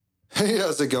Hey,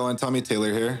 how's it going? Tommy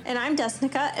Taylor here. And I'm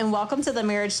Desnekka, and welcome to the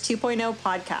Marriage 2.0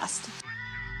 podcast.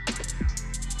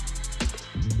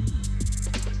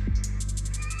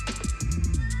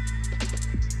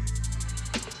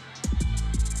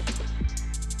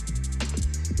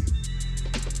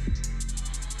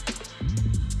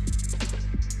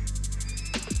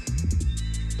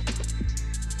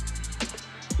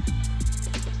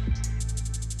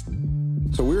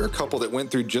 So we're a couple that went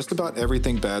through just about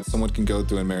everything bad someone can go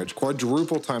through in marriage,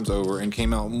 quadruple times over, and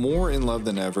came out more in love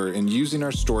than ever, and using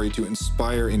our story to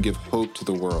inspire and give hope to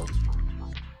the world.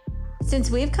 Since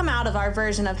we've come out of our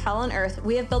version of hell on earth,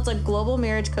 we have built a global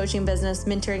marriage coaching business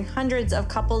mentoring hundreds of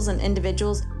couples and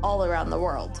individuals all around the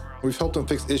world. We've helped them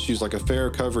fix issues like affair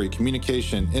recovery,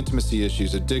 communication, intimacy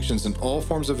issues, addictions, and all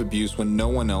forms of abuse when no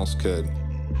one else could.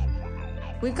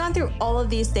 We've gone through all of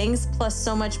these things, plus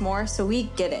so much more, so we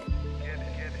get it.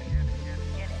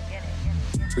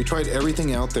 We tried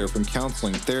everything out there, from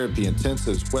counseling, therapy,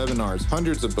 intensives, webinars,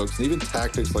 hundreds of books, and even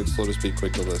tactics like slow to speak,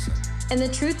 quick to listen. And the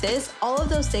truth is, all of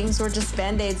those things were just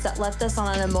band-aids that left us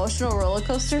on an emotional roller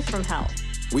coaster from hell.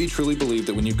 We truly believe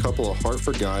that when you couple a heart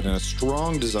for God and a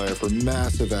strong desire for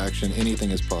massive action,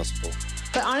 anything is possible.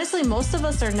 But honestly, most of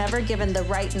us are never given the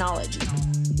right knowledge.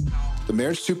 The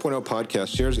Marriage 2.0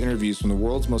 podcast shares interviews from the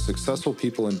world's most successful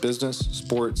people in business,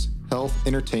 sports, health,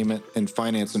 entertainment, and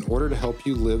finance in order to help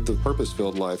you live the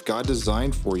purpose-filled life God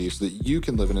designed for you so that you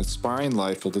can live an inspiring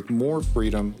life filled with more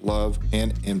freedom, love,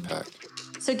 and impact.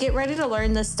 So get ready to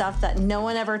learn the stuff that no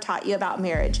one ever taught you about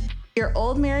marriage. Your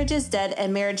old marriage is dead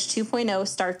and Marriage 2.0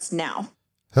 starts now.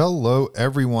 Hello,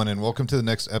 everyone, and welcome to the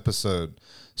next episode.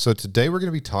 So today we're going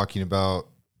to be talking about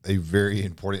a very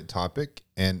important topic,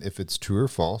 and if it's true or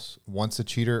false, once a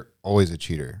cheater, always a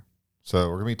cheater. So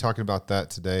we're going to be talking about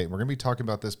that today. We're going to be talking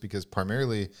about this because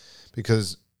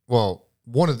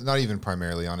not even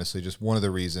primarily, honestly, just one of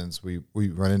the reasons we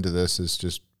run into this is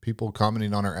just people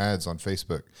commenting on our ads on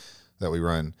Facebook that we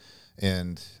run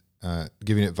and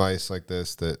giving advice like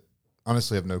this that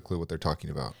honestly have no clue what they're talking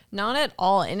about. Not at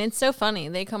all. And it's so funny.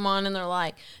 They come on and they're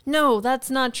like, no, that's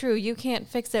not true. You can't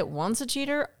fix it. Once a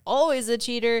cheater, always a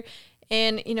cheater.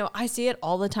 And, I see it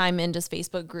all the time in just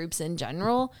Facebook groups in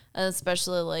general,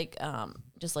 especially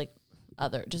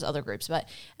other groups. But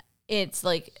it's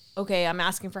like, okay, I'm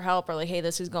asking for help, or like, hey,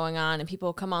 this is going on. And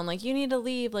people come on like, you need to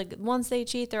leave. Like, once they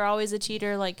cheat, they're always a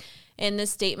cheater. Like, and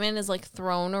this statement is like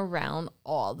thrown around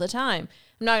all the time.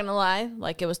 I'm not going to lie.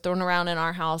 Like, it was thrown around in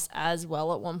our house as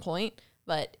well at one point,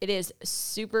 but it is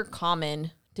super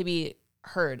common to be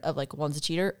heard of like, once a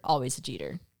cheater, always a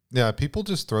cheater. Yeah, people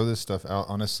just throw this stuff out,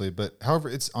 honestly. But however,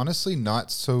 it's honestly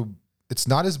it's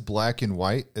not as black and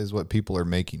white as what people are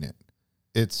making it.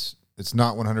 It's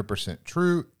not 100%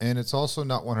 true, and it's also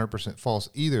not 100% false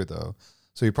either, though.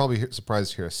 So you're probably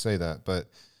surprised to hear us say that, but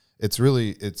it's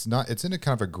in a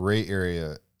kind of a gray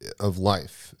area of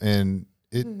life. And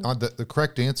the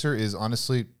correct answer is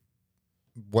honestly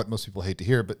what most people hate to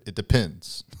hear, but it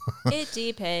depends. It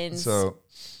depends. So,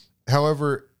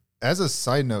 however, as a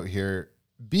side note here,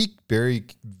 be very,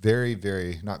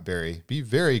 very, be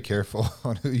very careful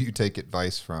on who you take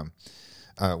advice from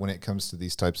when it comes to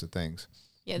these types of things.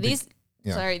 Yeah,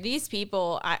 these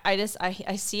people,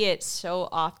 I see it so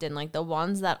often, like the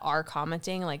ones that are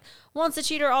commenting, like, once a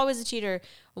cheater, always a cheater.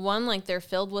 One, like, they're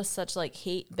filled with such, like,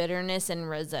 hate, bitterness, and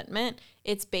resentment.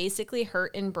 It's basically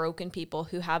hurt and broken people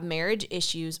who have marriage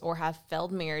issues or have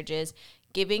failed marriages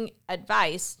giving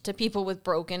advice to people with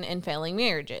broken and failing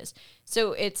marriages.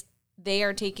 So they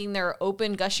are taking their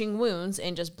open, gushing wounds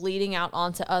and just bleeding out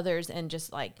onto others and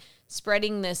just, like,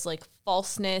 spreading this, like,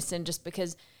 falseness, and just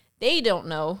because they don't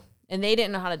know and they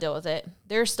didn't know how to deal with it,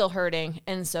 they're still hurting.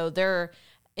 And so they're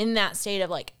in that state of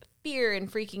like fear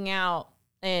and freaking out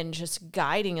and just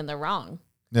guiding in the wrong.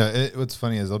 Yeah. What's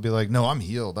funny is they'll be like, no, I'm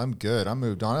healed. I'm good. I'm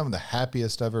moved on. I'm the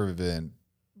happiest I've ever been.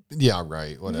 Yeah,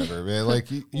 right. Whatever, man. Like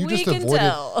you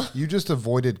just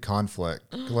avoided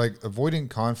conflict. Like avoiding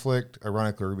conflict.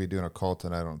 Ironically, we're going to be doing a call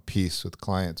tonight on peace with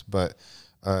clients, but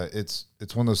it's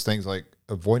one of those things like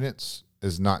avoidance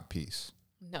is not peace.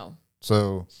 No.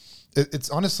 So it's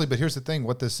honestly, but here's the thing.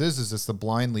 What this is it's the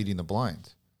blind leading the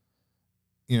blind.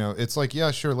 It's like,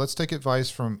 yeah, sure. Let's take advice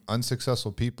from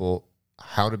unsuccessful people,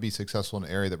 how to be successful in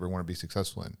an area that we want to be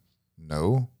successful in.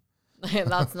 No.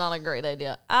 That's not a great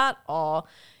idea at all.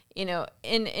 In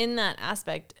that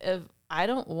aspect of, I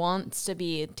don't want to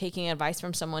be taking advice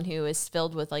from someone who is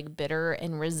filled with like bitter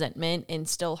and resentment and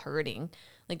still hurting.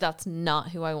 Like, that's not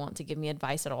who I want to give me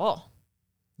advice at all.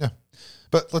 Yeah.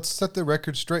 But let's set the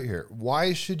record straight here.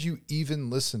 Why should you even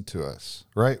listen to us,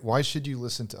 right? Why should you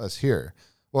listen to us here?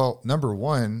 Well, number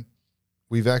one,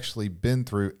 we've actually been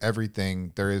through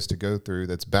everything there is to go through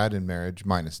that's bad in marriage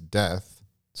minus death.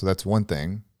 So that's one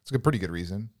thing. It's a pretty good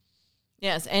reason.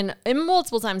 Yes, and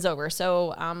multiple times over.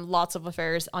 So lots of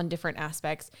affairs on different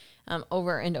aspects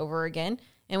over and over again.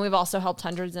 And we've also helped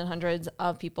hundreds and hundreds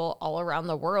of people all around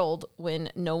the world when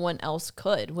no one else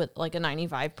could, with like a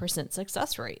 95%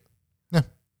 success rate. Yeah.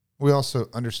 We also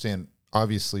understand,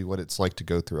 obviously, what it's like to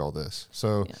go through all this.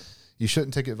 So you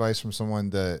shouldn't take advice from someone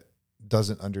that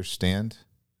doesn't understand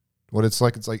what it's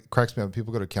like. It's like, cracks me up.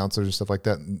 People go to counselors and stuff like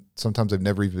that, and sometimes they've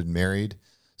never even been married.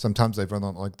 Sometimes they've run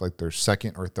on like their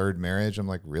second or third marriage. I'm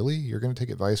like, really? You're going to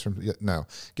take advice from? No.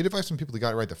 Get advice from people that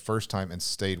got it right the first time and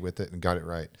stayed with it and got it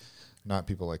right. Not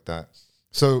people like that.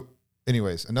 So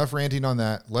anyways, enough ranting on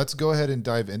that. Let's go ahead and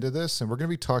dive into this. And we're going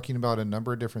to be talking about a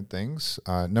number of different things.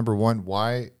 Number one,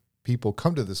 why people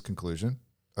come to this conclusion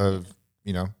of,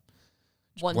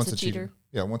 Once a cheater.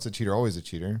 Yeah, once a cheater, always a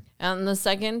cheater. And the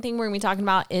second thing we're going to be talking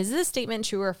about, is this statement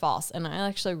true or false? And I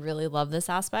actually really love this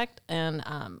aspect. And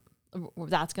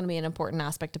that's going to be an important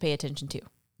aspect to pay attention to.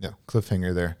 Yeah,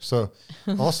 cliffhanger there. So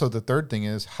also the third thing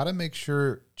is how to make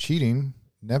sure cheating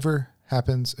never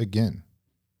happens again,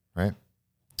 right?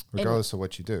 Regardless of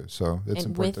what you do. So it's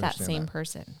important with to understand that same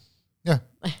person. Yeah.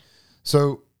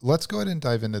 So let's go ahead and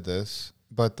dive into this.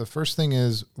 But the first thing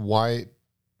is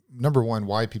number one,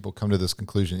 why people come to this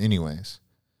conclusion anyways.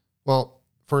 Well,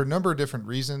 for a number of different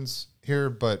reasons here,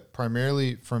 but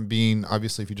primarily from being,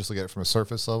 obviously, if you just look at it from a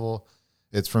surface level,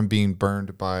 it's from being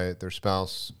burned by their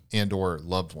spouse and or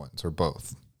loved ones or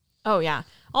both. Oh, yeah,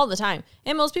 all the time.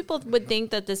 And most people would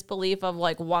think that this belief of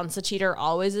like once a cheater,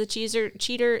 always a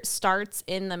cheater starts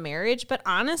in the marriage. But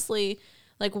honestly,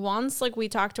 like once like we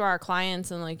talk to our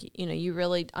clients and like, you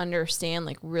really understand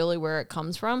like really where it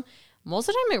comes from. Most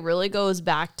of the time, it really goes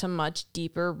back to much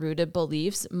deeper rooted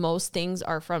beliefs. Most things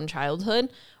are from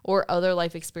childhood or other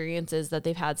life experiences that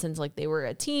they've had since like they were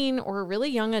a teen or a really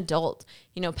young adult,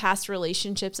 past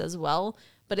relationships as well.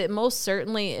 But it most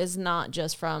certainly is not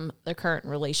just from the current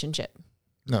relationship.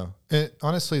 No,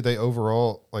 honestly, they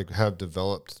overall like have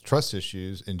developed trust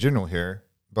issues in general here,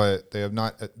 but they're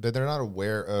not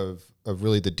aware of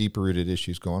really the deeper rooted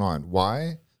issues going on.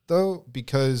 Why though?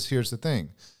 Because here's the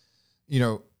thing,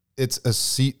 it's a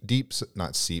deep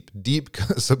subconscious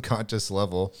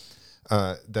level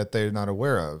that they're not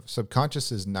aware of. Subconscious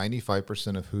is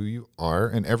 95% of who you are,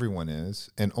 and everyone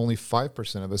is, and only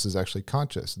 5% of us is actually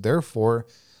conscious. Therefore,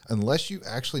 unless you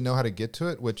actually know how to get to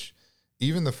it, which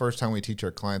even the first time we teach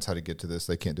our clients how to get to this,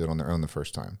 they can't do it on their own the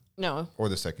first time. No. Or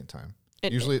the second time.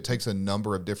 Usually it takes a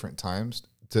number of different times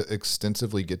to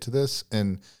extensively get to this,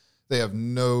 and they have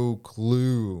no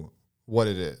clue what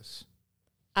it is.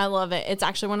 I love it. It's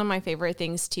actually one of my favorite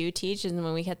things to teach is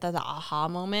when we hit that aha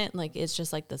moment, like it's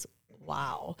just like this,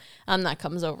 wow, that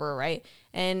comes over. Right.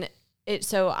 And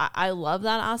so I love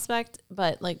that aspect,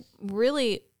 but like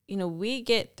really, we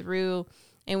get through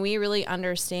and we really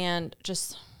understand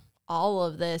just all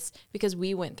of this because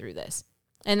we went through this,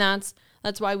 and that's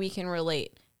why we can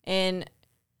relate. And,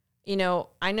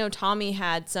 I know Tommy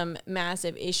had some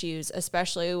massive issues,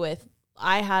 especially with,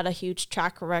 I had a huge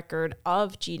track record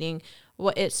of cheating.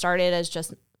 What it started as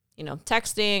just,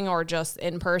 texting or just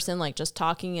in person, like just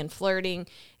talking and flirting.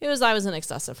 I was an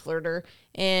excessive flirter.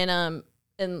 And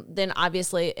then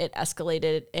obviously it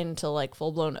escalated into like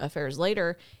full blown affairs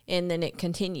later, and then it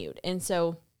continued. And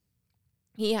so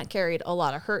he had carried a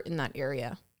lot of hurt in that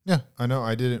area. Yeah, I know.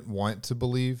 I didn't want to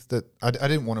believe that. I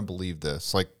didn't want to believe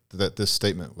this, like that this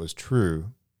statement was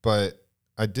true, but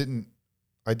I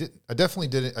definitely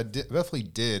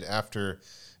did after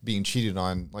being cheated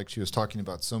on, like she was talking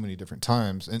about so many different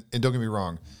times. And don't get me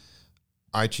wrong,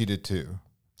 I cheated too.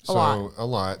 A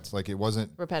lot. Like it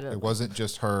wasn't repetitive. It wasn't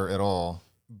just her at all,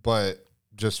 but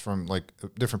just from like a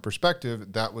different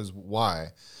perspective, that was why.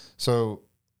 So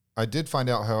I did find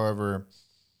out, however,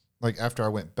 like after I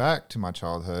went back to my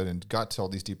childhood and got to all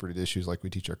these deep-rooted issues like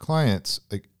we teach our clients,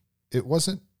 like it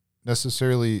wasn't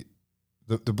necessarily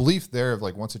the belief there of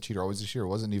like once a cheater, always a cheater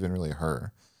wasn't even really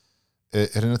her.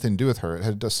 It had nothing to do with her. It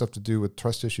had stuff to do with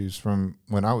trust issues from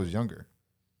when I was younger.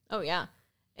 Oh, yeah.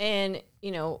 And,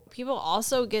 people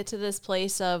also get to this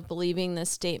place of believing this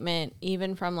statement,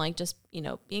 even from like just,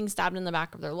 being stabbed in the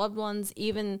back of their loved ones,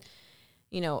 even,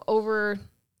 over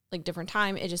like different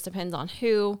time. It just depends on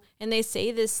who. And they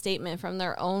say this statement from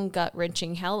their own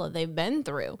gut-wrenching hell that they've been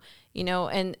through,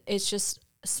 and it's just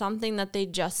something that they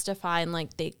justify and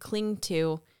like they cling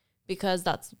to because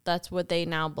that's what they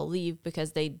now believe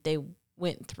because they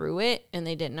went through it and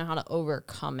they didn't know how to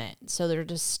overcome it. So they're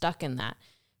just stuck in that.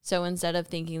 So instead of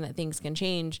thinking that things can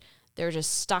change, they're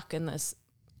just stuck in this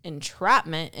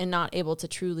entrapment and not able to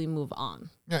truly move on.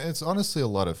 Yeah, it's honestly a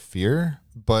lot of fear,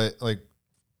 but like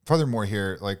furthermore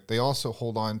here, like they also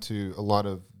hold on to a lot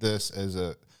of this as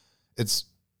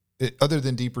other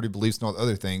than deep-rooted beliefs and all the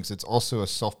other things, it's also a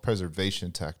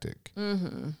self-preservation tactic.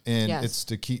 And it's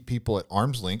to keep people at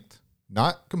arm's length,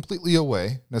 not completely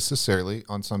away necessarily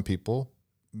on some people,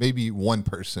 maybe one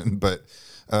person, but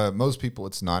most people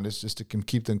it's not. It's just to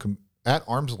keep them at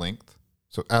arm's length.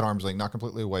 So at arm's length, not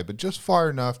completely away, but just far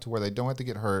enough to where they don't have to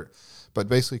get hurt, but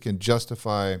basically can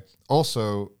justify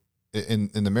also in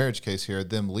the marriage case here,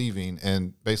 them leaving.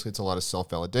 And basically it's a lot of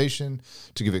self-validation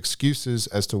to give excuses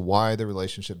as to why the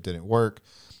relationship didn't work.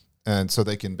 And so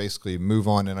they can basically move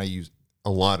on. And I use a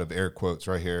lot of air quotes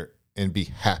right here and be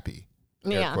happy.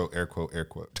 Air quote, air quote, air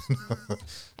quote.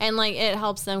 And like it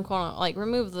helps them like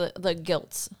remove the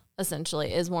guilt,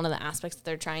 essentially, is one of the aspects that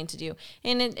they're trying to do.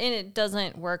 And it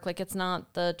doesn't work. Like it's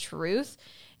not the truth.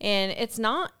 And it's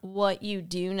not what you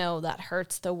do know that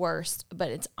hurts the worst, but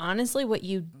it's honestly what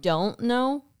you don't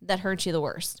know that hurts you the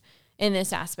worst in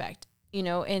this aspect, you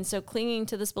know? And so clinging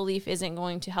to this belief isn't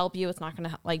going to help you. It's not going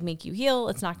to like make you heal.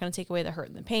 It's not going to take away the hurt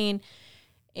and the pain.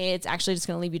 It's actually just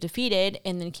going to leave you defeated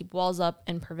and then keep walls up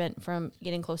and prevent from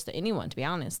getting close to anyone, to be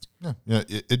honest. Yeah.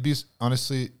 It'd be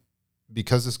honestly,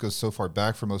 because this goes so far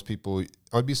back for most people,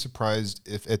 I would be surprised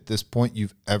if at this point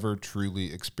you've ever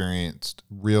truly experienced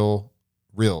real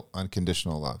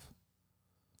unconditional love.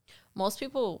 Most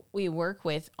people we work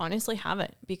with honestly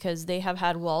haven't, because they have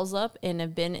had walls up and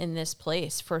have been in this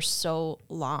place for so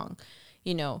long.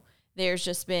 You know, there's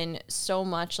just been so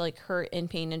much like hurt and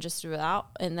pain and just throughout,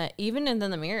 and that even in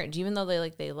the marriage, even though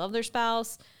they love their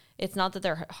spouse, it's not that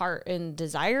their heart and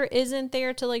desire isn't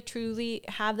there to like truly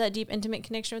have that deep intimate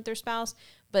connection with their spouse,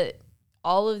 but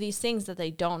all of these things that they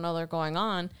don't know they're going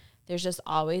on, there's just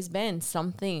always been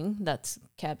something that's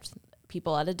kept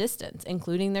people at a distance,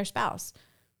 including their spouse.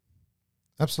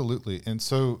 Absolutely. And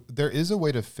so there is a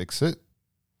way to fix it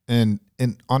and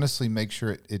honestly make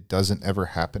sure it doesn't ever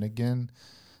happen again,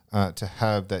 to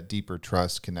have that deeper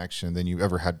trust connection than you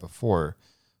ever had before,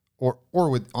 or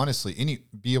with honestly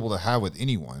be able to have with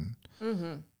anyone.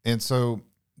 Mm-hmm. And so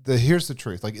here's the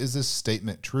truth. Like, is this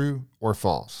statement true or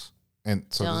false? And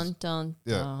so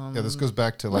this goes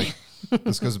back to like,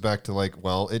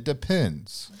 well, it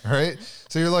depends, right?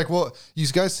 So you're like, well, you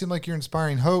guys seem like you're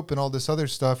inspiring hope and all this other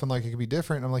stuff, and like it could be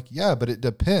different. And I'm like, yeah, but it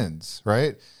depends,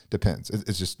 right? Depends.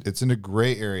 It's in a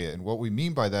gray area, and what we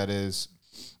mean by that is,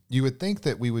 you would think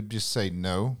that we would just say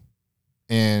no,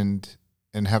 and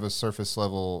have a surface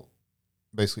level,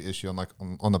 basically issue on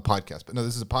the podcast. But no,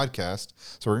 this is a podcast,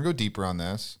 so we're gonna go deeper on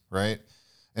this, right?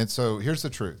 And so here's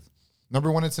the truth. Number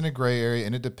one, it's in a gray area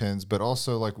and it depends, but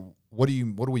also like, what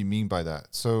do we mean by that?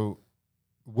 So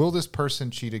will this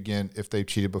person cheat again if they've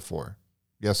cheated before?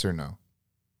 Yes or no?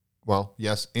 Well,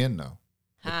 yes and no.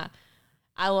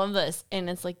 I love this. And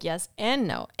it's like, yes and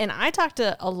no. And I talk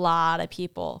to a lot of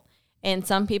people, and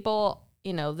some people,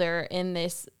 you know, they're in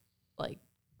this, like,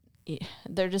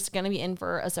 they're just going to be in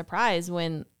for a surprise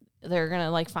when they're going to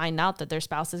like find out that their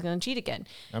spouse is going to cheat again.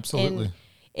 Absolutely. And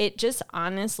it just,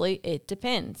 honestly, it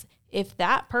depends. If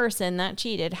that person that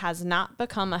cheated has not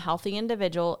become a healthy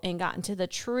individual and gotten to the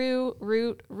true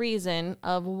root reason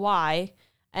of why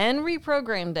and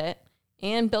reprogrammed it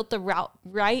and built the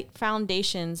right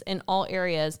foundations in all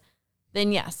areas,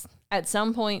 then yes, at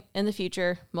some point in the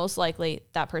future, most likely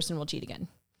that person will cheat again.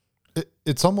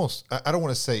 It's almost, I don't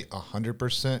want to say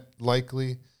 100%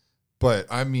 likely, but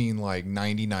I mean like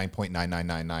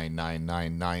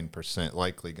 99.9999999%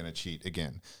 likely going to cheat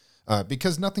again,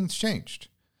 because nothing's changed.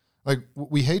 Like,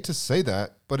 we hate to say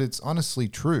that, but it's honestly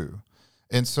true.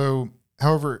 And so,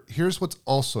 however, here's what's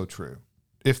also true.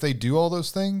 If they do all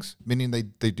those things, meaning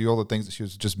they do all the things that she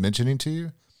was just mentioning to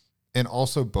you, and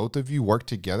also both of you work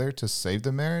together to save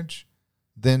the marriage,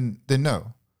 then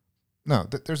no.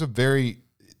 There's a very,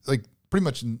 like, pretty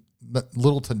much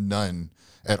little to none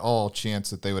at all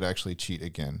chance that they would actually cheat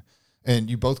again.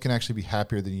 And you both can actually be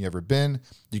happier than you ever been.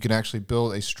 You can actually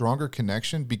build a stronger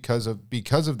connection because of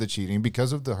the cheating,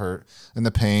 because of the hurt and the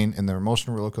pain and the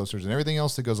emotional roller coasters and everything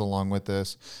else that goes along with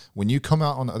this. When you come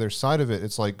out on the other side of it,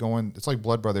 it's like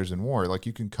blood brothers in war. Like,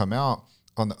 you can come out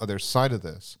on the other side of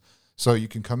this. So you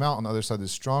can come out on the other side of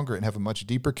this stronger and have a much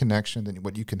deeper connection than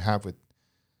what you can have with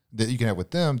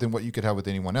them than what you could have with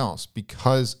anyone else,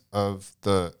 because of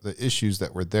the issues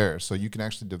that were there. So you can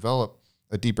actually develop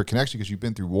a deeper connection because you've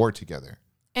been through war together.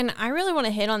 And I really want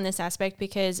to hit on this aspect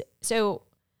because, so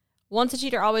once a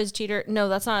cheater, always a cheater. No,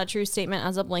 that's not a true statement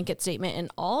as a blanket statement. And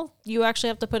all you actually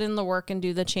have to put in the work and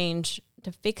do the change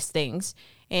to fix things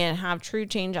and have true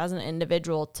change as an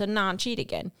individual to not cheat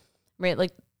again, right?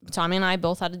 Like, Tommy and I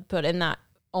both had to put in that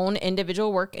own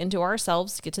individual work into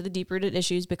ourselves to get to the deep rooted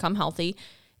issues, become healthy,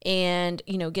 and,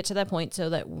 get to that point so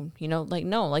that,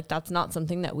 no, that's not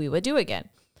something that we would do again.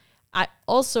 I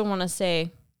also want to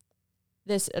say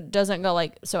this doesn't go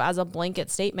so as a blanket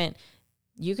statement,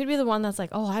 you could be the one that's like,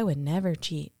 oh, I would never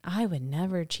cheat. I would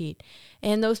never cheat.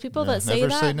 And those people that say that.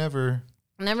 Never say never.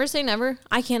 Never say never.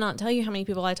 I cannot tell you how many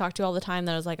people I talk to all the time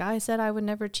that was like, I said I would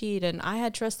never cheat and I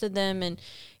had trusted them and,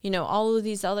 all of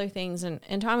these other things.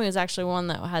 And Tommy was actually one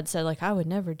that had said I would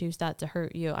never do that to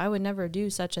hurt you. I would never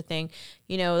do such a thing.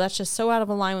 That's just so out of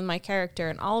line with my character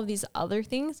and all of these other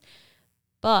things.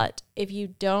 But if you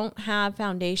don't have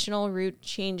foundational root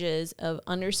changes of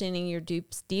understanding your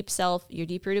deep self, your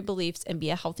deep rooted beliefs, and be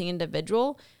a healthy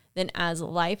individual, then as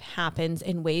life happens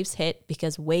and waves hit,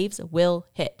 because waves will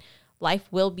hit, life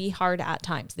will be hard at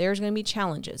times. There's going to be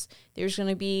challenges. There's going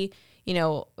to be,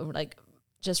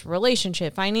 just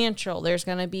relationship, financial. There's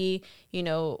going to be,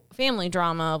 family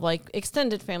drama,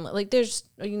 extended family. There's,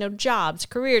 jobs,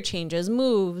 career changes,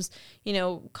 moves,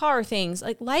 car things.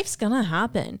 Life's going to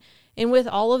happen. And with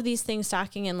all of these things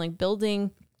stacking and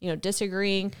building,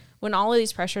 disagreeing, when all of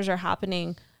these pressures are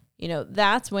happening,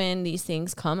 that's when these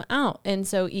things come out. And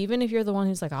so even if you're the one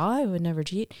who's like, oh, I would never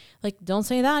cheat, don't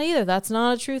say that either. That's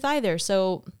not a truth either.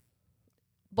 So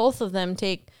both of them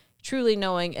take truly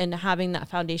knowing and having that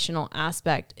foundational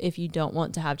aspect if you don't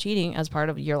want to have cheating as part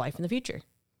of your life in the future.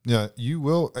 Yeah, you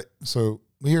will. So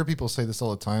we hear people say this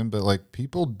all the time, but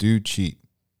people do cheat.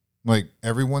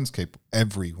 Everyone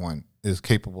is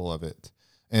capable of it.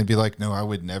 And be like, no, I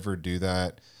would never do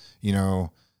that.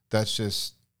 That's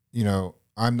just,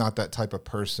 I'm not that type of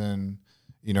person.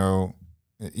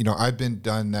 I've been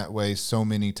done that way so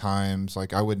many times.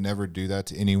 I would never do that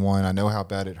to anyone. I know how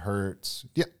bad it hurts.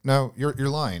 Yeah, no, you're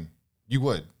lying. You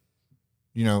would.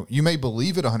 You may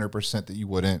believe it 100% that you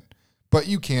wouldn't, but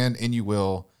you can and you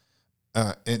will,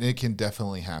 and it can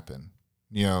definitely happen.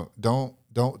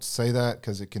 Don't say that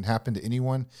because it can happen to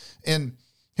anyone. And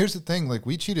here's the thing: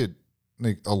 we cheated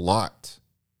a lot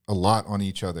on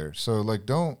each other. So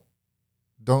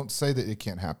don't say that it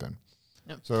can't happen.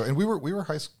 No. So, and we were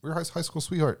high school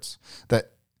sweethearts.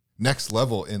 That next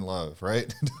level in love,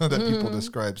 right? that people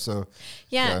describe. So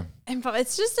yeah. And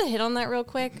it's just to hit on that real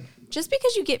quick. Just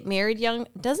because you get married young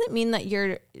doesn't mean that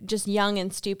you're just young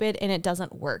and stupid and it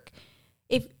doesn't work.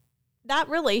 If that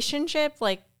relationship,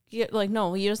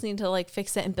 no, you just need to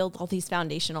fix it and build all these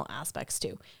foundational aspects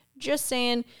too. Just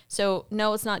saying. So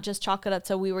no, it's not just chalk it up.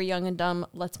 So we were young and dumb.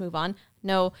 Let's move on.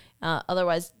 No,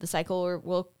 otherwise the cycle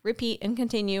will repeat and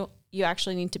continue. You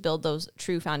actually need to build those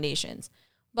true foundations.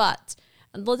 But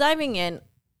diving in,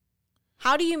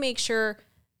 how do you make sure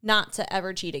not to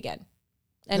ever cheat again?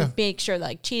 And make sure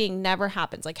cheating never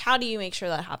happens? How do you make sure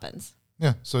that happens?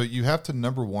 Yeah. So you have to,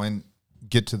 number one,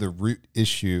 get to the root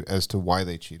issue as to why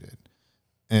they cheated.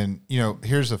 And,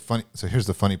 here's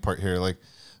the funny part here.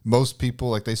 Most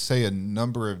people, they say a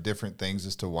number of different things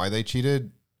as to why they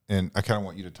cheated. And I kind of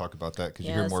want you to talk about that because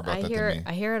you hear more about that than me.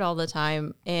 I hear it all the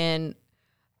time. And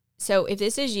so if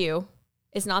this is you,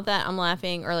 it's not that I'm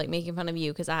laughing or making fun of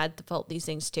you because I had felt these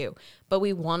things too. But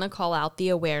we want to call out the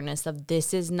awareness of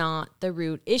this is not the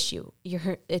root issue.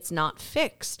 It's not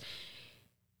fixed.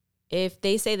 If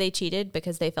they say they cheated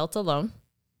because they felt alone,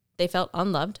 they felt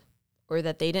unloved, or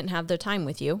that they didn't have their time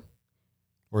with you,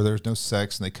 or there's no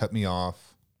sex and they cut me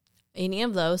off, any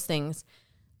of those things,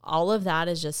 all of that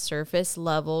is just surface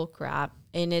level crap,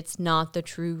 and it's not the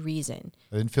true reason.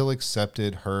 I didn't feel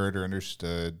accepted, heard, or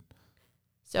understood.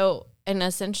 So, and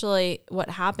essentially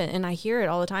what happened, and I hear it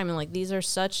all the time, and these are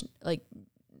such,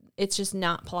 it's just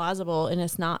not plausible,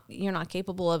 and you're not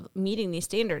capable of meeting these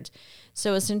standards.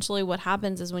 So essentially what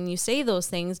happens is when you say those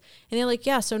things, and they're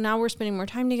yeah, so now we're spending more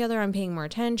time together, I'm paying more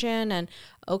attention, and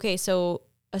okay, so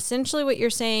essentially what you're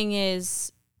saying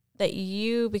is that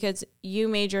because you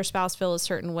made your spouse feel a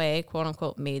certain way, quote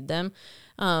unquote, made them,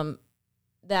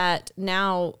 that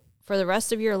now for the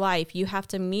rest of your life, you have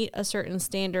to meet a certain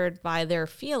standard by their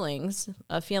feelings,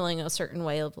 feeling a certain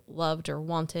way of loved or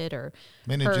wanted or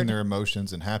managing heard. Their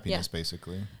emotions and happiness,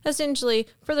 basically. Essentially,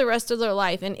 for the rest of their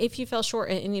life. And if you fell short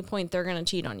at any point, they're going to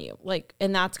cheat on you.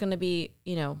 And that's going to be,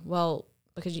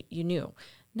 because you knew.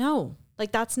 No.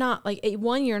 That's not,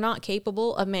 one, you're not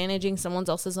capable of managing someone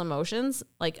else's emotions,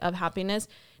 of happiness.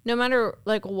 No matter,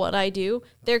 what I do,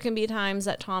 there can be times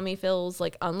that Tommy feels,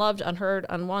 unloved, unheard,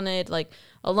 unwanted,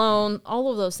 alone, all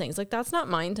of those things. That's not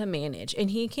mine to manage. And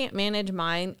he can't manage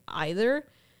mine either.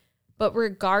 But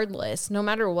regardless, no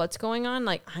matter what's going on,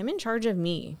 I'm in charge of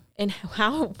me. And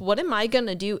what am I going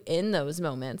to do in those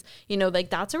moments?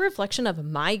 That's a reflection of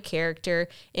my character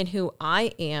and who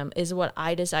I am is what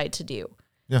I decide to do.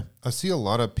 Yeah. I see a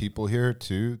lot of people here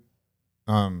too.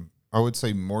 I would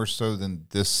say more so than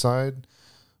this side,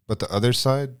 but the other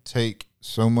side take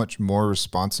so much more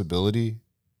responsibility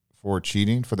for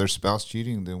cheating, for their spouse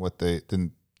cheating than what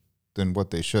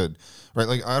they should. Right?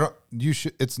 Like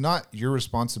it's not your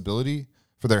responsibility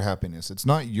for their happiness. It's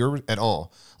not your at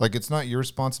all. Like it's not your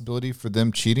responsibility for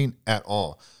them cheating at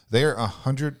all. They are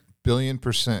 100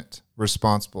 billion%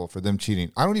 responsible for them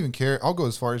cheating. I don't even care. I'll go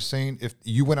as far as saying if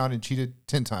you went out and cheated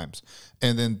 10 times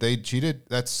and then they cheated,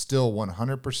 that's still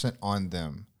 100% on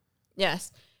them.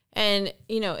 Yes. And,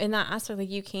 in that aspect, like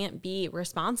you can't be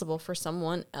responsible for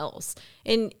someone else.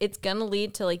 And it's going to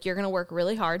lead to like, you're going to work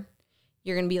really hard.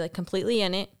 You're going to be like completely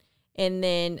in it. And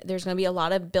then there's going to be a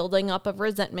lot of building up of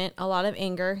resentment, a lot of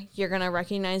anger. You're going to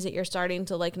recognize that you're starting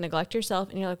to like neglect yourself.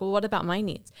 And you're like, well, what about my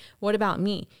needs? What about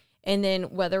me? And then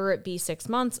whether it be 6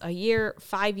 months, a year,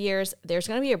 5 years, there's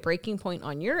going to be a breaking point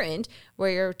on your end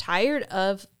where you're tired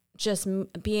of just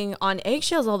being on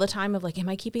eggshells all the time of like, am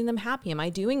I keeping them happy? Am I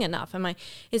doing enough?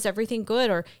 Is everything good?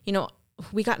 Or,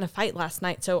 we got in a fight last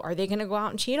night, so are they going to go out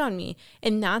and cheat on me?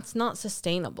 And that's not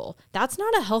sustainable. That's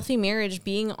not a healthy marriage,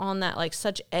 being on that like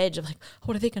such edge of like,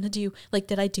 what are they going to do? Like,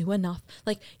 did I do enough?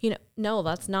 Like, no,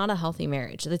 that's not a healthy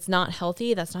marriage. That's not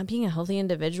healthy. That's not being a healthy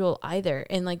individual either.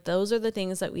 And like, those are the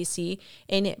things that we see.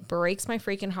 And it breaks my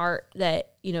freaking heart that,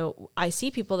 I see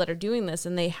people that are doing this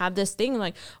and they have this thing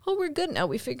like, oh, we're good now.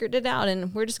 We figured it out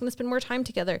and we're just going to spend more time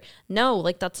together. No,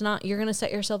 like that's not, you're going to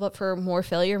set yourself up for more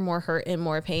failure, more hurt, and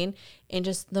more pain. And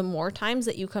just the more times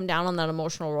that you come down on that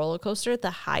emotional roller coaster,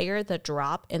 the higher the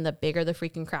drop and the bigger the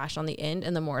freaking crash on the end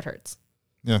and the more it hurts.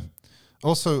 Yeah.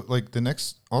 Also, like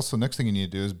next thing you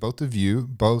need to do is both of you,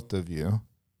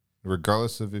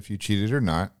 regardless of if you cheated or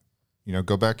not,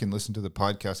 go back and listen to the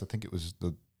podcast. I think it was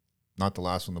not the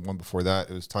last one, the one before that.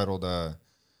 It was titled,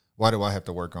 Why Do I Have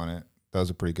to Work on It? That was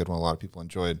a pretty good one. A lot of people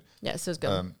enjoyed. Yes, it was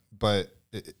good. But,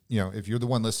 if you're the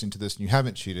one listening to this and you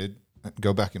haven't cheated,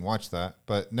 go back and watch that.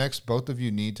 But next, both of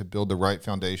you need to build the right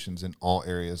foundations in all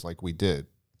areas like we did,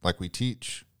 like we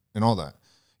teach and all that.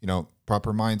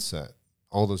 Proper mindset,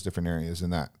 all those different areas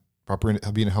in that. Proper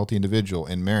being a healthy individual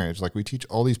in marriage. Like we teach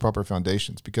all these proper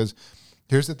foundations because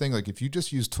here's the thing. Like if you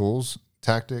just use tools,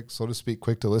 tactics, so to speak,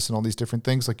 quick to listen, all these different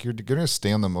things, like you're going to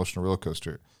stay on the emotional roller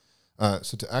coaster.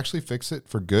 So to actually fix it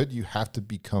for good, you have to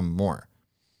become more.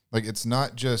 Like it's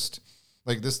not just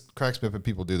like this cracks me up when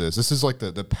people do this. This is like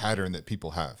the pattern that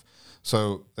people have.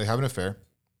 So they have an affair.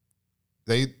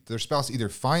 Their spouse either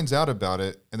finds out about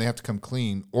it and they have to come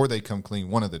clean, or they come clean,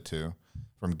 one of the two,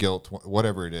 from guilt,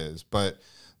 whatever it is. But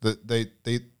they at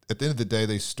the end of the day,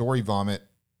 they story vomit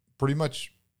pretty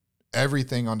much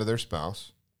everything onto their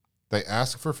spouse. They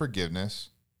ask for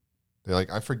forgiveness. They're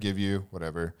like, I forgive you,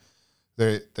 whatever.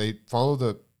 They follow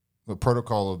the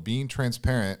protocol of being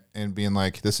transparent and being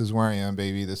like, this is where I am,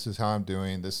 baby. This is how I'm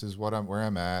doing. This is where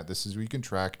I'm at. This is where you can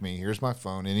track me. Here's my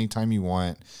phone anytime you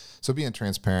want. So being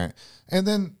transparent. And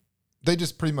then they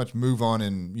just pretty much move on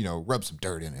and, rub some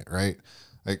dirt in it, right?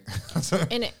 Like,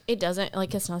 and it doesn't,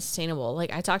 like, it's not sustainable.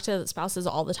 Like I talk to spouses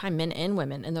all the time, men and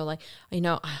women, and they're like,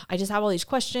 I just have all these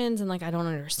questions and like, I don't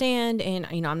understand. And,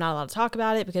 I'm not allowed to talk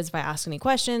about it because if I ask any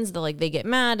questions, they get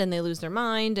mad and they lose their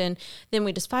mind. And then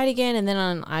we just fight again. And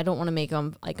then I don't want to make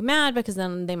them like mad because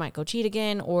then they might go cheat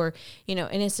again or, and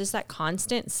it's just that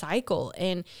constant cycle.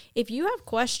 And if you have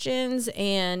questions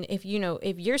and if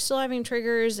you're still having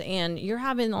triggers and you're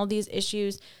having all these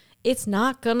issues, it's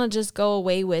not going to just go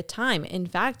away with time. In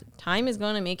fact, time is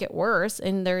going to make it worse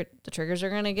and the triggers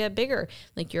are going to get bigger.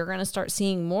 Like you're going to start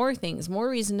seeing more things, more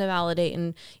reason to validate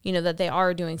and, that they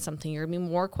are doing something. You're going to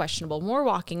be more questionable, more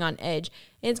walking on edge,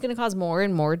 and it's going to cause more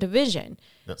and more division.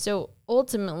 Yep. So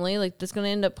ultimately, like that's going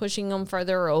to end up pushing them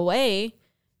further away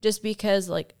just because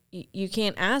like you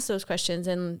can't ask those questions,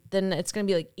 and then it's going to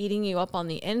be like eating you up on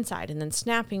the inside and then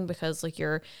snapping because like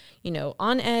you're,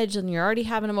 on edge and you're already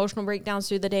having emotional breakdowns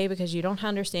through the day because you don't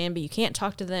understand, but you can't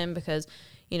talk to them because,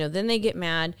 then they get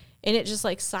mad and it just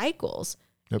like cycles.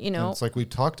 Yep. It's like we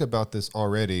talked about this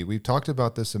already. We've talked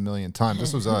about this a million times.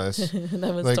 This was us.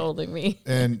 That was totally me.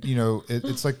 And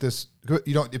it's like this. If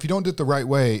you don't do it the right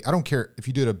way, I don't care if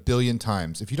you do it a billion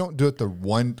times. If you don't do it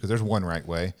because there's one right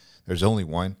way. There's only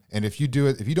one. And if you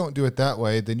don't do it that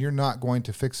way, then you're not going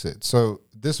to fix it. So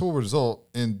this will result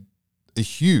in a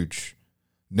huge,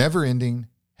 never-ending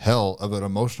hell of an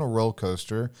emotional roller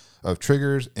coaster of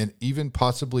triggers and even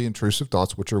possibly intrusive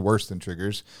thoughts, which are worse than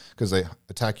triggers because they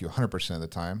attack you 100% of the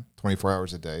time, 24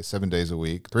 hours a day, 7 days a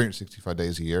week, 365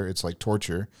 days a year. It's like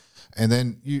torture. And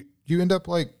then you end up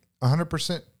like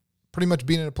 100% pretty much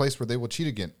being in a place where they will cheat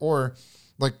again, or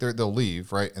like they'll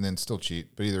leave, right, and then still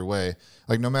cheat. But either way,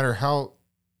 like no matter how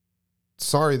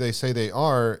sorry they say they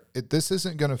are, this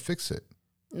isn't going to fix it.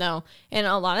 No. And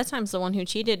a lot of times the one who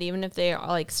cheated, even if they are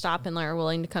like stop and are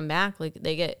willing to come back, like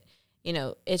they get, you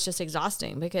know, it's just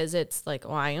exhausting because it's like,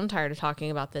 oh, I am tired of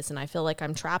talking about this and I feel like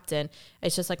I'm trapped in.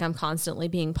 It's just like I'm constantly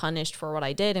being punished for what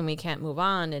I did and we can't move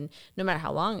on. And no matter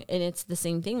how long, and it's the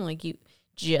same thing. Like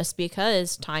just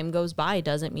because time goes by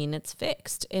doesn't mean it's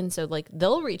fixed. And so like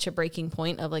they'll reach a breaking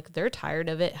point of like they're tired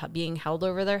of it being held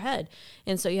over their head.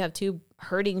 And so you have two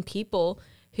hurting people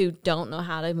who don't know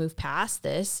how to move past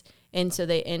this. And so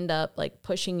they end up like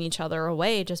pushing each other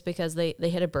away just because they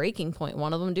hit a breaking point.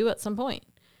 One of them do at some point.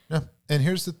 Yeah. And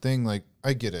here's the thing, like,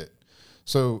 I get it.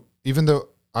 So even though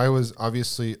I was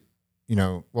obviously, you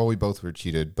know, well, we both were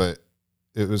cheated, but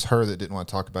it was her that didn't want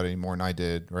to talk about it anymore and I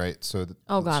did, right? So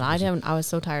oh God, I was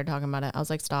so tired talking about it. I was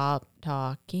like, stop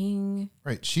talking.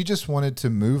 Right. She just wanted to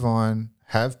move on,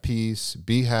 have peace,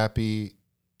 be happy,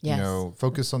 you know,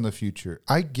 focus on the future.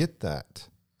 I get that.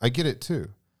 I get it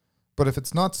too. But if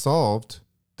it's not solved,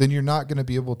 then you're not going to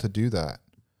be able to do that.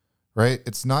 Right?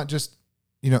 It's not just,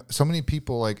 you know, so many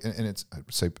people like, and it's,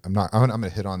 I'm going to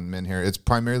hit on men here. It's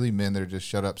primarily men that are just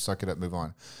shut up, suck it up, move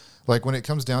on. Like when it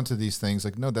comes down to these things,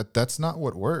 like, no, that's not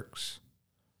what works.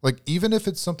 Like, even if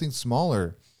it's something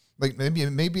smaller, like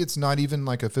maybe it's not even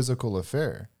like a physical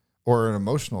affair or an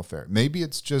emotional affair. Maybe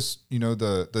it's just, you know,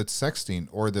 the sexting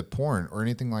or the porn or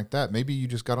anything like that. Maybe you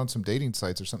just got on some dating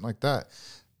sites or something like that.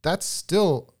 That's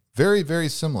still very, very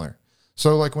similar.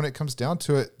 So like when it comes down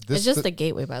to it, it's just the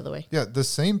gateway, by the way. Yeah. The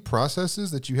same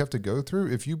processes that you have to go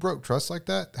through, if you broke trust like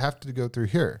that, have to go through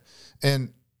here.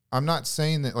 And I'm not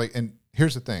saying that like, and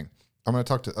here's the thing, I'm going to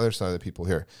talk to the other side of the people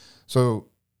here. So,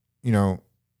 you know,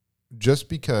 just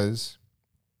because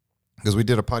we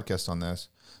did a podcast on this,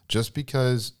 just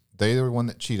because they were the one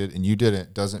that cheated and you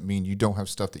didn't, doesn't mean you don't have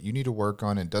stuff that you need to work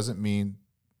on. And doesn't mean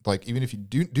like, even if you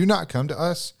do not come to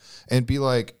us and be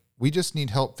like, we just need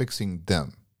help fixing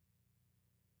them.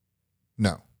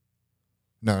 No.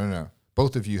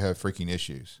 Both of you have freaking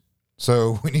issues.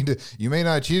 So you may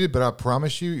not have cheated, but I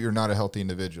promise you're not a healthy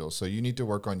individual. So you need to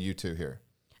work on you too here.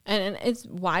 And it's,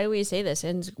 why do we say this?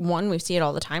 And one, we see it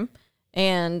all the time.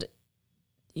 And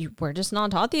we're just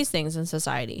not taught these things in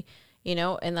society, you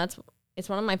know, and it's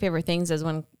one of my favorite things is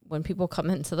when people come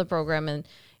into the program and,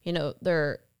 you know,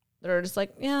 they're just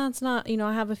like, yeah, it's not, you know,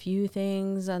 I have a few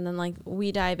things. And then like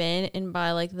we dive in and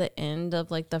by like the end of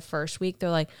like the first week,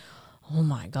 they're like, oh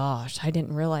my gosh, I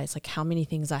didn't realize like how many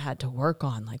things I had to work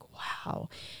on. Like, wow.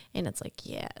 And it's like,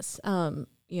 yes,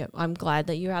 you know, I'm glad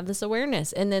that you have this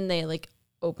awareness. And then they like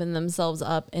open themselves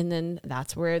up. And then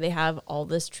that's where they have all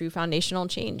this true foundational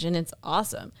change. And it's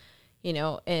awesome, you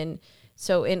know? And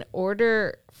so in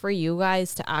order for you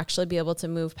guys to actually be able to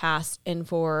move past and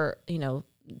for, you know,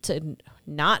 to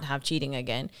not have cheating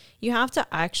again, you have to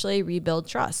actually rebuild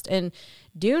trust. And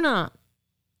do not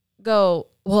go,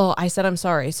 well, I said I'm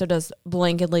sorry, so does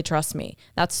blanketly trust me.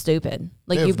 That's stupid.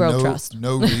 Like you broke trust.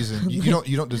 No reason. You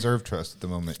don't deserve trust at the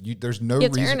moment. There's no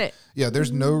reason. Earn it. Yeah,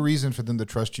 there's no reason for them to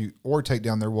trust you or take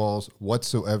down their walls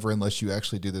whatsoever unless you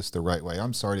actually do this the right way.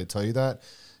 I'm sorry to tell you that.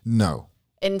 No.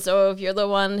 And so if you're the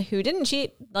one who didn't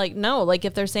cheat, like, no, like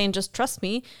if they're saying just trust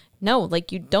me, no,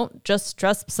 like you don't just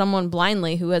trust someone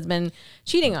blindly who has been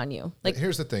cheating on you. Like,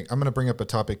 here's the thing. I'm going to bring up a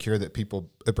topic here that people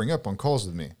bring up on calls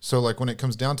with me. So like when it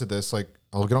comes down to this, like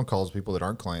I'll get on calls with people that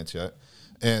aren't clients yet,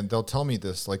 and they'll tell me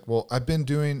this, like, well, I've been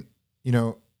doing, you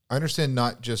know, I understand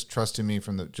not just trusting me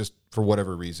just for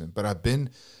whatever reason, but I've been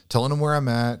telling them where I'm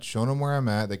at, showing them where I'm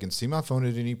at. They can see my phone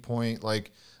at any point. Like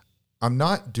I'm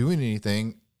not doing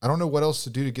anything. I don't know what else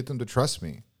to do to get them to trust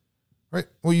me. Right.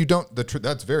 Well, you don't.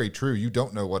 That's very true. You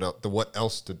don't know what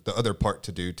else the other part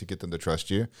to do to get them to trust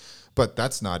you, but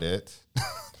that's not it.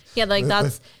 Yeah, like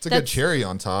it's a good cherry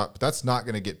on top. That's not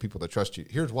going to get people to trust you.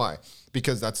 Here's why: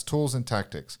 because that's tools and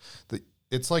tactics.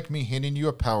 It's like me handing you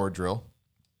a power drill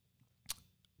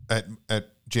at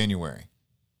January,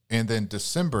 and then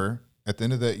December at the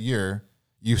end of that year,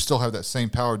 you still have that same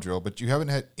power drill, but you haven't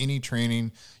had any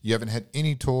training. You haven't had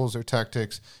any tools or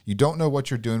tactics. You don't know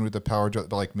what you're doing with the power drill.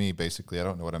 But like me, basically, I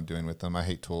don't know what I'm doing with them. I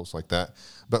hate tools like that.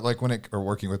 But like or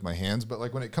working with my hands. But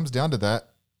like when it comes down to that,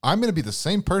 I'm going to be the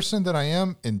same person that I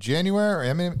am in January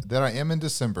or that I am in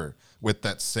December with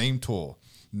that same tool.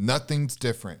 Nothing's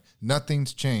different.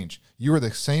 Nothing's changed. You are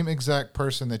the same exact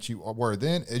person that you were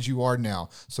then as you are now.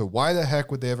 So why the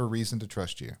heck would they have a reason to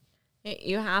trust you?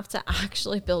 You have to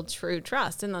actually build true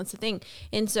trust. And that's the thing.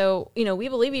 And so, you know, we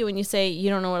believe you when you say you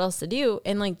don't know what else to do.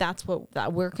 And like, that's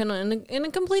that we're kind of in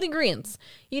a complete agreement.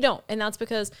 You don't. And that's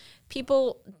because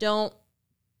people don't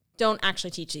don't actually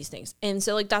teach these things. And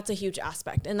so like, that's a huge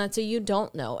aspect. And that's a you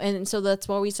don't know. And so that's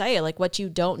why we say like what you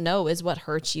don't know is what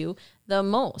hurts you the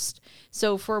most.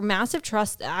 So for massive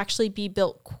trust to actually be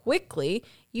built quickly,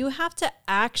 you have to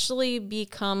actually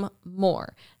become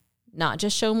more, not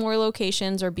just show more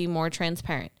locations or be more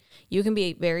transparent. You can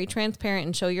be very transparent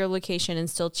and show your location and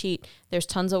still cheat. There's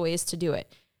tons of ways to do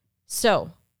it.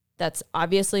 So that's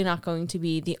obviously not going to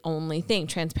be the only thing.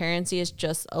 Transparency is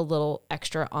just a little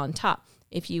extra on top.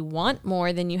 If you want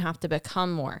more, then you have to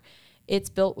become more. It's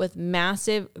built with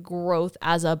massive growth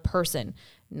as a person,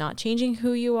 not changing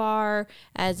who you are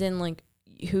as in like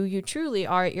who you truly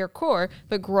are at your core,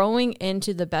 but growing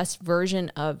into the best version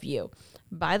of you.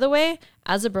 By the way,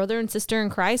 as a brother and sister in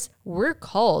Christ, we're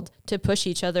called to push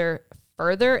each other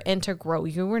further and to grow.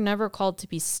 You were never called to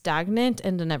be stagnant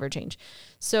and to never change.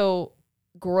 So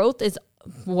growth is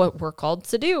what we're called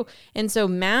to do. And so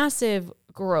massive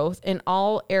growth in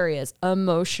all areas,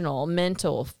 emotional,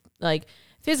 mental, like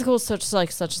physical, such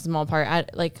a small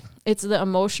part. It's the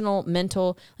emotional,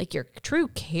 mental, like your true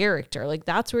character. Like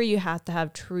that's where you have to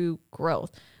have true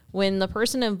growth. When the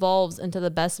person evolves into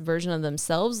the best version of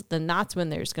themselves, then that's when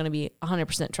there's going to be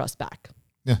 100% trust back.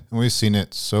 Yeah. And we've seen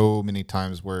it so many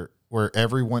times where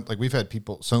everyone, like we've had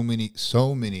people, so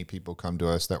many people come to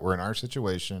us that were in our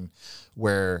situation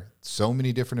where so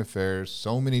many different affairs,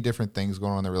 so many different things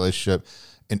going on in the relationship,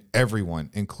 and everyone,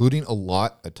 including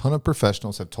a ton of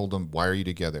professionals have told them, why are you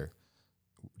together?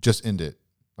 Just end it.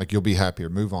 Like you'll be happier,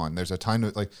 move on. There's a time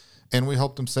to and we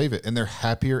help them save it. And they're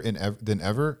happier than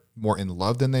ever, more in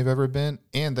love than they've ever been.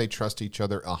 And they trust each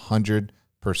other 100%.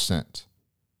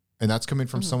 And that's coming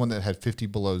from someone that had 50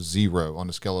 below 0 on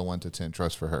a scale of 1 to 10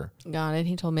 trust for her. Got it.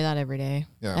 He told me that every day.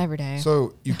 Yeah. Every day.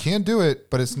 So you can do it,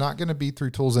 but it's not going to be through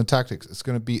tools and tactics. It's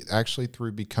going to be actually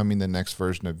through becoming the next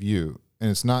version of you. And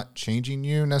it's not changing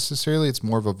you necessarily. It's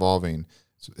more of evolving.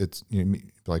 It's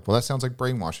like, well, that sounds like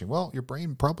brainwashing. Well, your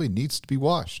brain probably needs to be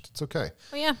washed. It's okay.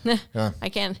 Oh yeah. Yeah. I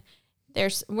can.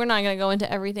 We're not going to go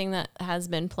into everything that has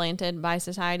been planted by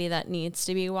society that needs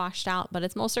to be washed out, but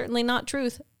it's most certainly not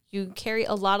truth. You carry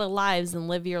a lot of lives and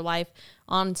live your life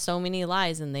on so many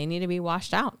lies, and they need to be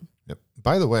washed out. Yep.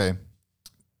 By the way,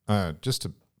 just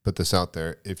to put this out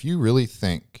there, if you really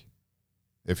think,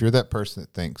 if you're that person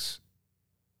that thinks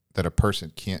that a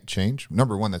person can't change,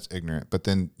 number one, that's ignorant. But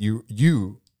then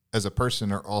you as a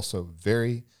person are also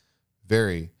very,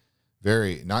 very,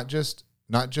 very not just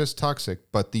toxic,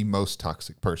 but the most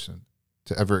toxic person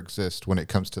to ever exist when it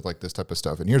comes to like this type of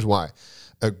stuff. And here's why: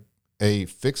 a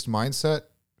fixed mindset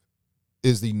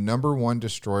is the number one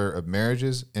destroyer of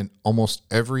marriages and almost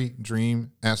every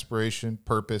dream, aspiration,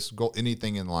 purpose, goal,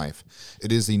 anything in life.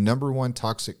 It is the number one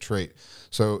toxic trait.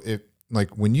 So if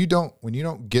when you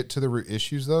don't get to the root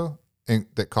issues though, and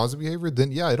that cause the behavior,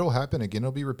 then yeah, it'll happen again.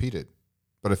 It'll be repeated.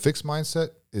 But a fixed mindset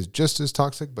is just as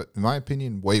toxic, but in my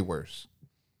opinion, way worse.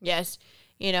 Yes.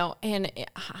 And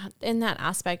in that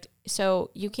aspect, so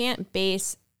you can't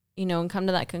base, and come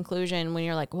to that conclusion when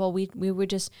you're like, well, we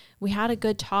had a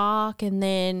good talk, and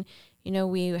then,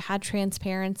 we had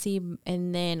transparency,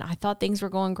 and then I thought things were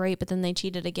going great, but then they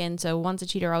cheated again. So once a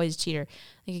cheater, always a cheater.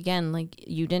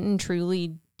 You didn't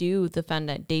truly do the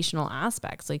foundational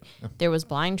aspects. There was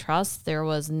blind trust. There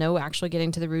was no actually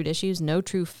getting to the root issues, no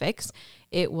true fix.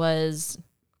 It was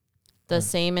the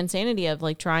same insanity of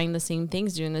trying the same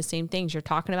things, doing the same things. You're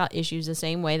talking about issues the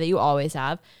same way that you always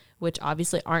have, which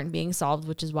obviously aren't being solved,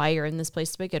 which is why you're in this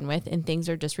place to begin with. And things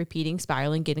are just repeating,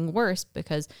 spiraling, getting worse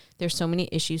because there's so many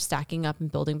issues stacking up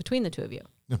and building between the two of you.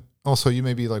 Yeah. Also, you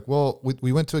may be like, well,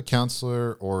 we went to a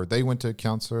counselor, or they went to a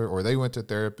counselor, or they went to a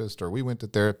therapist, or we went to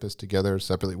therapist together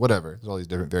separately, whatever. There's all these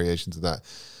different variations of that.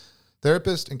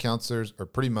 Therapists and counselors are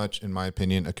pretty much, in my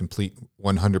opinion, a complete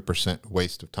 100%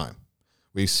 waste of time.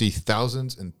 We see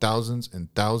thousands and thousands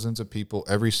and thousands of people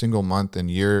every single month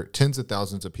and year, tens of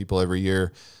thousands of people every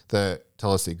year that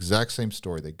tell us the exact same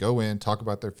story. They go in, talk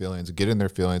about their feelings, get in their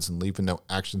feelings, and leave with no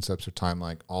action steps or time,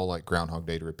 all like Groundhog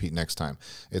Day to repeat next time.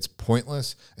 It's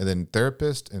pointless. And then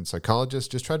therapists and psychologists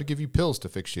just try to give you pills to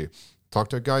fix you.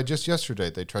 Talked to a guy just yesterday.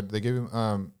 They gave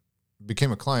him,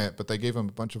 became a client, but they gave him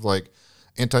a bunch of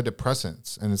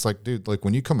antidepressants, and it's like, dude,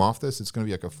 when you come off this, it's going to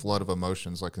be like a flood of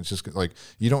emotions. It's just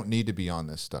you don't need to be on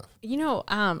this stuff.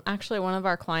 Actually one of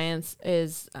our clients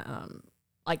is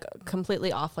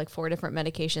completely off 4 different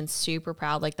medications, super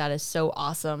proud. That is so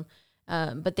awesome.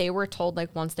 But they were told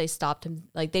once they stopped,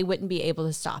 they wouldn't be able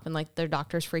to stop, and their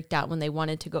doctors freaked out when they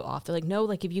wanted to go off. They're like, no,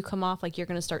 if you come off, you're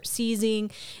going to start seizing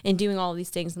and doing all these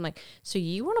things. I'm like, so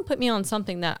you want to put me on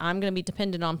something that I'm going to be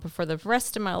dependent on for the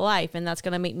rest of my life, and that's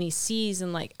going to make me seize,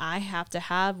 and I have to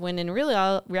have, when in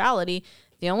reality,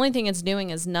 the only thing it's doing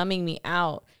is numbing me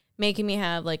out, making me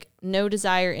have like no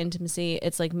desire intimacy.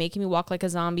 It's like making me walk like a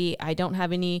zombie. I don't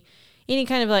have any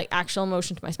kind of like actual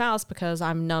emotion to my spouse because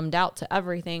I'm numbed out to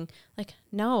everything. Like,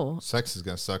 no. Sex is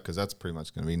going to suck because that's pretty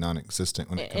much going to be non-existent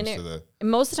when it comes to the...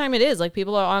 Most of the time it is. Like,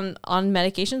 people are on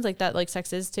medications like that. Like,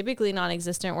 sex is typically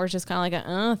non-existent, or it's just kind of like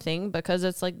a thing because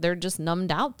it's like they're just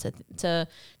numbed out to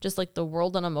just like the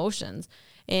world and emotions.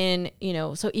 And, you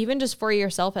know, so even just for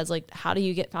yourself as like, how do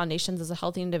you get foundations as a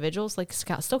healthy individual? It's like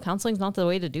still counseling is not the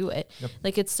way to do it. Yep.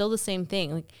 Like, it's still the same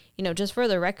thing. Like, you know, just for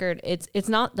the record, it's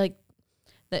not like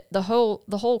the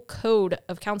whole code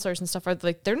of counselors and stuff are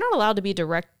like, they're not allowed to be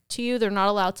direct to you. They're not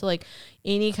allowed to like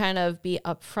any kind of be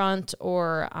upfront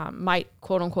or might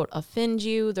quote unquote offend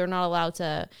you. They're not allowed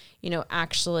to, you know,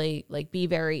 actually like be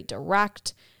very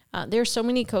direct. There's so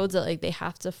many codes that like they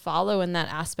have to follow in that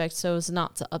aspect so as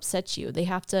not to upset you. They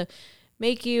have to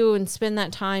make you and spend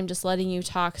that time just letting you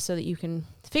talk so that you can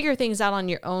figure things out on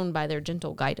your own by their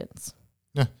gentle guidance.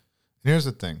 Yeah. And here's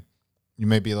the thing. You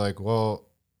may be like, well,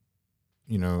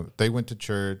 you know, they went to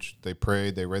church, they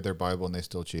prayed, they read their Bible, and they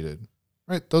still cheated.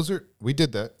 Right? We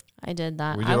did that. I did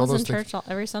that. I was in church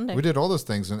every Sunday. We did all those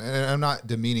things. And I'm not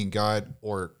demeaning God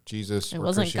or Jesus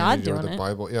or Christianity or the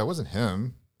Bible. Yeah, it wasn't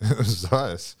him. It was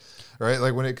us. Right?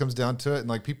 Like when it comes down to it, and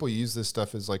like people use this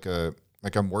stuff as like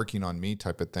I'm working on me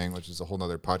type of thing, which is a whole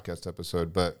nother podcast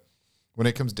episode. But when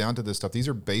it comes down to this stuff, these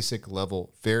are basic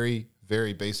level, very,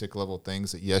 very basic level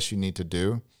things that, yes, you need to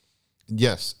do.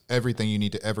 Yes, everything you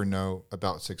need to ever know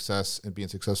about success and being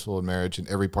successful in marriage and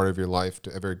every part of your life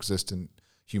to ever exist in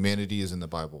humanity is in the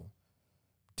Bible.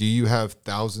 Do you have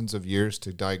thousands of years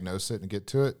to diagnose it and get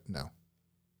to it? No.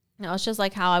 No, it's just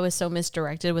like how I was so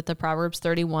misdirected with the Proverbs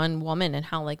 31 woman and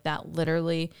how like that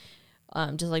literally,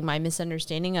 just like my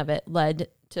misunderstanding of it led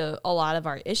to a lot of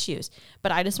our issues.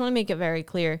 But I just want to make it very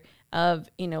clear of,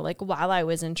 you know, like while I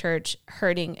was in church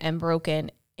hurting and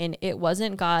broken, and it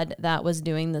wasn't God that was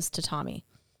doing this to Tommy.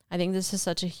 I think this is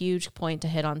such a huge point to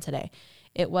hit on today.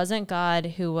 It wasn't God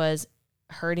who was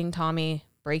hurting Tommy,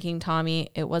 breaking Tommy.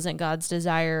 It wasn't God's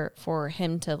desire for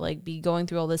him to like be going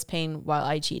through all this pain while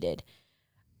I cheated.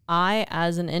 I,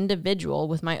 as an individual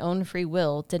with my own free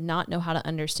will, did not know how to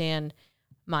understand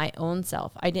my own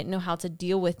self. I didn't know how to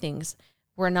deal with things.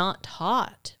 We're not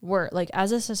taught. We're like,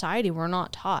 as a society, we're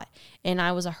not taught. And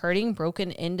I was a hurting,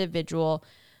 broken individual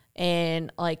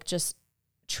and like just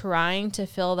trying to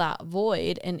fill that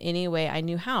void in any way I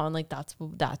knew how. And like, that's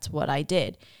what I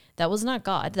did. That was not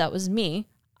God. That was me.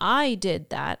 I did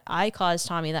that. I caused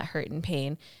Tommy that hurt and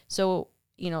pain. So,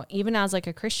 you know, even as like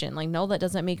a Christian, like, no, that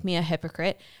doesn't make me a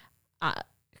hypocrite.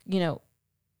 You know,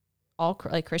 all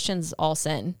like Christians all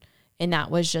sin. And that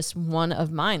was just one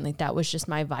of mine. Like that was just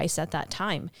my vice at that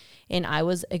time. And I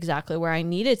was exactly where I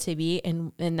needed to be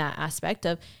in that aspect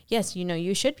of, yes, you know,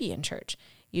 you should be in church.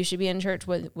 You should be in church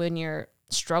when you're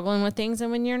struggling with things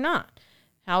and when you're not.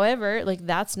 However, like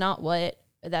that's not what,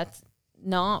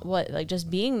 like just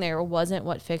being there wasn't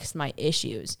what fixed my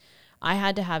issues. I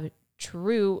had to have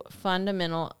true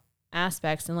fundamental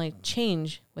aspects and like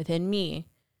change within me.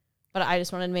 But I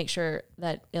just wanted to make sure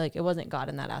that like it wasn't God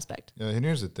in that aspect. Yeah, and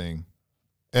here's the thing.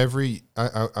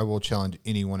 I will challenge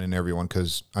anyone and everyone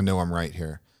because I know I'm right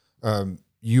here.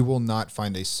 You will not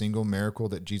find a single miracle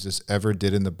that Jesus ever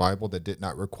did in the Bible that did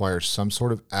not require some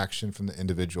sort of action from the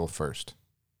individual first.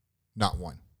 Not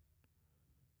one.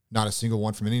 Not a single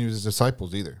one from any of his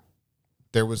disciples either.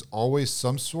 There was always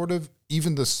some sort of,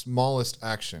 even the smallest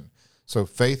action. So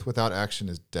faith without action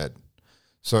is dead.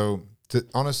 So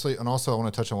honestly, and also I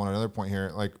want to touch on one another point here.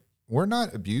 Like, we're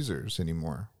not abusers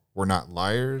anymore. We're not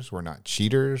liars. We're not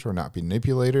cheaters. We're not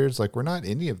manipulators. Like, we're not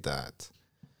any of that.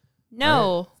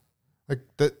 No. Right? Like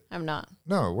that. I'm not.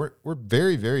 No, we're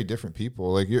very, very different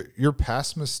people. Like your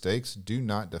past mistakes do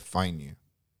not define you.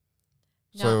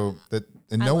 No. So that,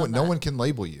 and no one can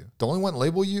label you. The only one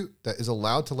label you that is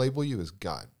allowed to label you is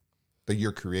God,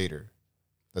 your creator.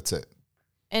 That's it.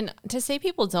 And to say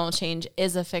people don't change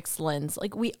is a fixed lens.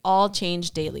 Like we all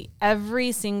change daily.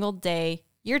 Every single day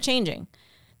you're changing.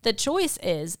 The choice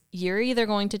is you're either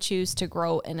going to choose to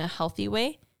grow in a healthy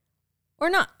way or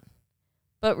not.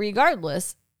 But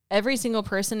regardless, every single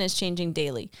person is changing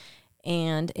daily.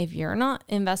 And if you're not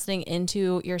investing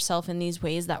into yourself in these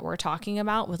ways that we're talking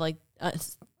about with like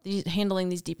handling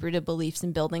these deep-rooted beliefs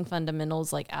and building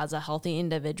fundamentals like as a healthy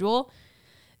individual,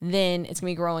 then it's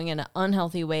going to be growing in an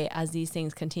unhealthy way as these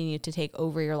things continue to take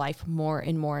over your life more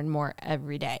and more and more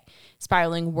every day,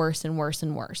 spiraling worse and worse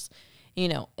and worse, you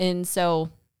know? And so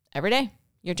every day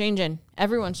you're changing,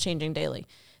 everyone's changing daily.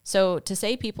 So to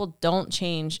say people don't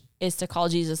change is to call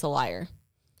Jesus a liar.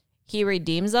 He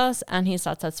redeems us and he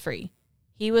sets us free.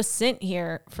 He was sent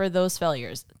here for those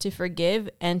failures, to forgive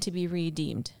and to be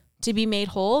redeemed, to be made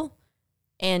whole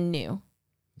and new.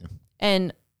 Yeah.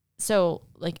 And so,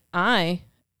 like, I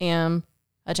am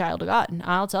a child of God. And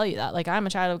I'll tell you that. Like, I'm a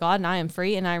child of God, and I am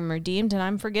free, and I'm redeemed, and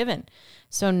I'm forgiven.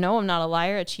 So no, I'm not a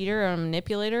liar, a cheater, or a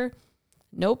manipulator.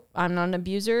 Nope, I'm not an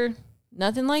abuser.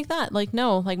 Nothing like that. Like,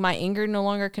 no, like, my anger no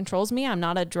longer controls me. I'm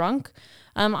not a drunk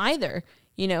either.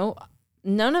 You know,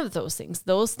 none of those things.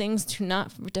 Those things do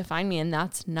not define me, and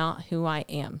that's not who I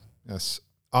am. Yes.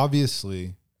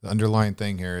 Obviously, the underlying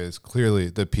thing here is clearly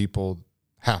that people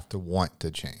have to want to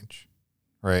change,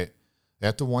 right? They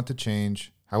have to want to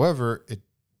change. However,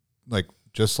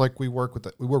 just like we work with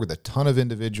a ton of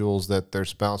individuals that their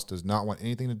spouse does not want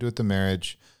anything to do with the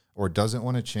marriage or doesn't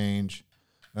want to change,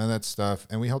 none of that stuff,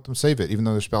 and we help them save it, even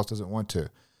though their spouse doesn't want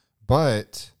to.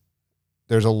 But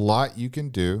there's a lot you can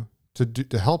do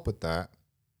to help with that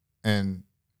and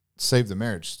save the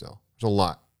marriage still. There's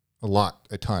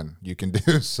a ton you can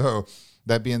do. So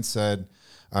that being said,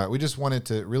 we just wanted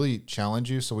to really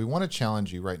challenge you. So we want to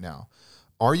challenge you right now.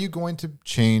 Are you going to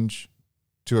change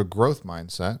to a growth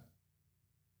mindset?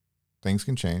 Things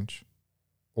can change.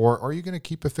 Or are you going to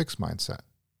keep a fixed mindset?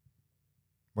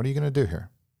 What are you going to do here?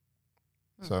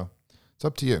 So it's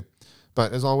up to you.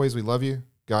 But as always, we love you.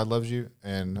 God loves you.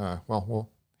 And, we'll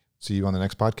see you on the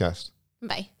next podcast.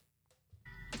 Bye.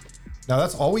 Now,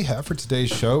 that's all we have for today's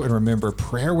show. And remember,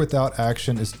 prayer without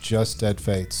action is just dead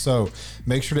faith. So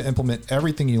make sure to implement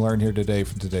everything you learned here today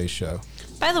from today's show.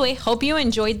 By the way, hope you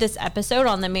enjoyed this episode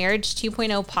on the Marriage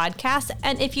 2.0 podcast.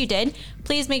 And if you did,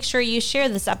 please make sure you share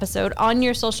this episode on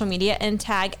your social media and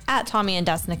tag @Tommy and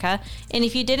Desnekka. And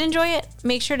if you did enjoy it,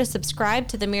 make sure to subscribe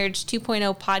to the Marriage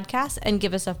 2.0 podcast and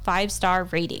give us a 5-star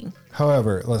rating.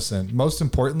 However, listen, most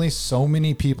importantly, so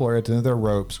many people are at the end of their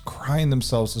ropes, crying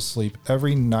themselves to sleep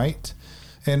every night.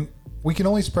 And we can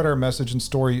only spread our message and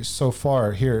story so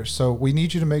far here. So we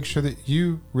need you to make sure that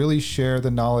you really share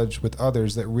the knowledge with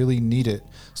others that really need it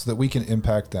so that we can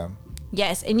impact them.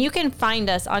 Yes, and you can find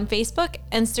us on Facebook,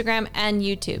 Instagram, and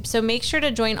YouTube. So make sure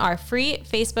to join our free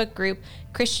Facebook group,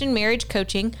 Christian Marriage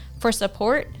Coaching, for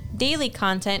support, daily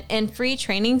content, and free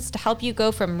trainings to help you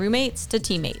go from roommates to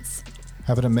teammates.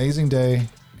 Have an amazing day,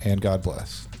 and God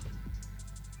bless.